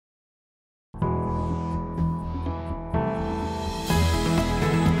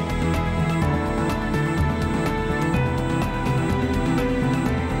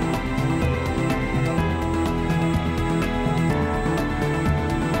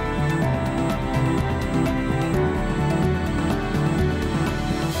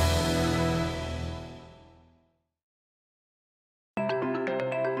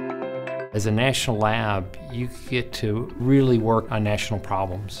As a national lab, you get to really work on national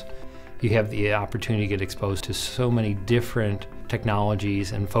problems. You have the opportunity to get exposed to so many different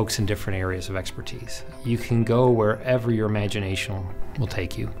technologies and folks in different areas of expertise. You can go wherever your imagination will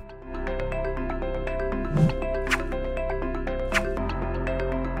take you.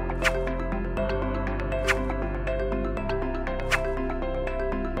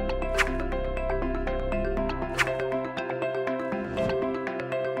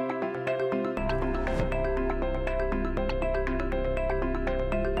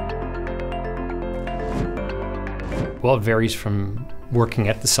 Well, it varies from working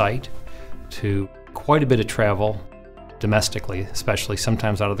at the site to quite a bit of travel domestically, especially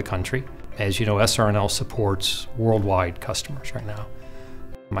sometimes out of the country. As you know, SRNL supports worldwide customers right now.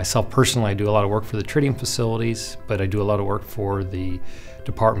 Myself personally, I do a lot of work for the tritium facilities, but I do a lot of work for the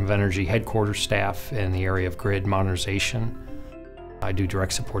Department of Energy headquarters staff in the area of grid modernization. I do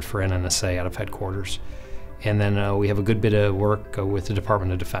direct support for NNSA out of headquarters. And then we have a good bit of work with the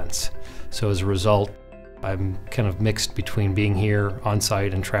Department of Defense. So as a result, I'm kind of mixed between being here on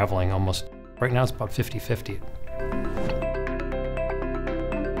site and traveling almost. Right now it's about 50-50.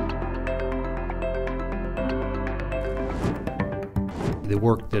 The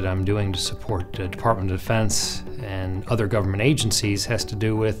work that I'm doing to support the Department of Defense and other government agencies has to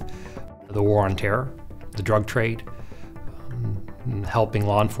do with the war on terror, the drug trade, helping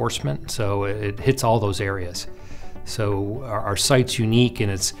law enforcement, so it hits all those areas. So our site's unique in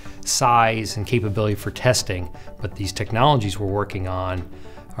its size and capability for testing, but these technologies we're working on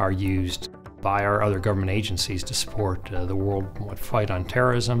are used by our other government agencies to support the worldwide fight on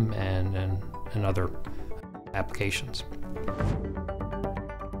terrorism and other applications.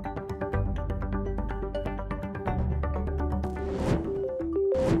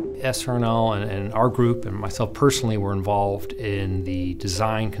 SRNL and our group and myself personally were involved in the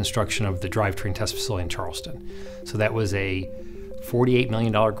design construction of the drivetrain test facility in Charleston. So that was a $48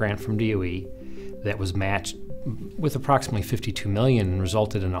 million grant from DOE that was matched with approximately $52 million and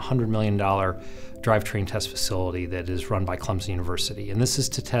resulted in a $100 million drivetrain test facility that is run by Clemson University. And this is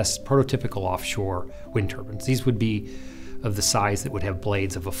to test prototypical offshore wind turbines. These would be of the size that would have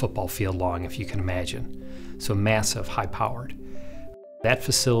blades of a football field long, if you can imagine. So massive, high-powered. That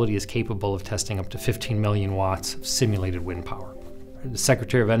facility is capable of testing up to 15 million watts of simulated wind power. The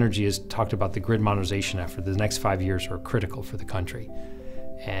Secretary of Energy has talked about the grid modernization effort. The next 5 years are critical for the country.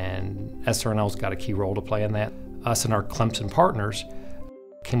 And SRNL's got a key role to play in that. Us and our Clemson partners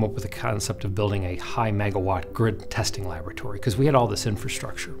came up with the concept of building a high megawatt grid testing laboratory because we had all this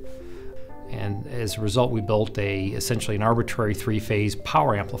infrastructure. And as a result, we built essentially an arbitrary three-phase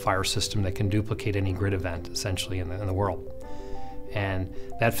power amplifier system that can duplicate any grid event essentially in the world. And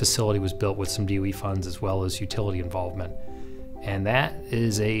that facility was built with some DOE funds as well as utility involvement. And that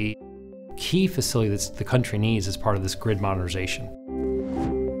is a key facility that the country needs as part of this grid modernization.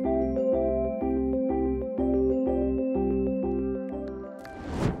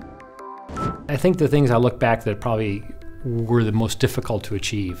 I think the things I look back that probably were the most difficult to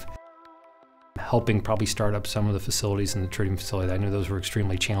achieve, helping probably start up some of the facilities in the tritium facility. I knew those were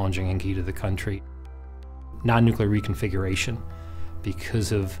extremely challenging and key to the country. Non-nuclear reconfiguration,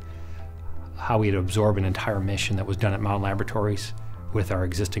 because of how we had absorbed an entire mission that was done at Mountain Laboratories with our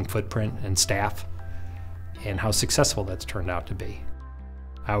existing footprint and staff, and how successful that's turned out to be.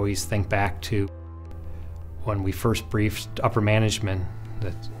 I always think back to when we first briefed upper management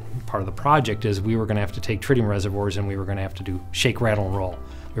that part of the project is we were going to have to take tritium reservoirs and we were going to have to do shake, rattle, and roll.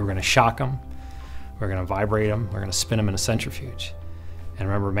 We were going to shock them, we were going to vibrate them, we were going to spin them in a centrifuge. And I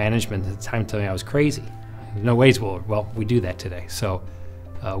remember management at the time telling me I was crazy. No ways well, we do that today. So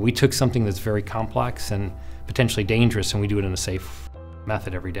we took something that's very complex and potentially dangerous and we do it in a safe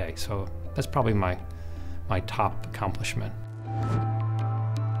method every day. So that's probably my top accomplishment.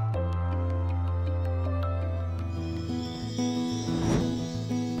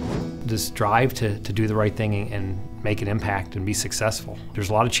 This drive to do the right thing and make an impact and be successful. There's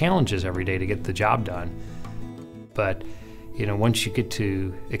a lot of challenges every day to get the job done. But you know, once you get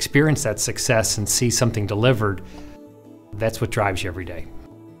to experience that success and see something delivered, that's what drives you every day.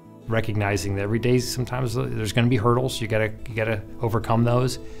 Recognizing that every day sometimes there's going to be hurdles, you gotta overcome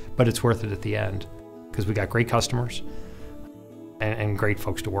those, but it's worth it at the end because we got great customers and great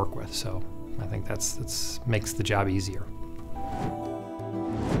folks to work with. So I think that's makes the job easier.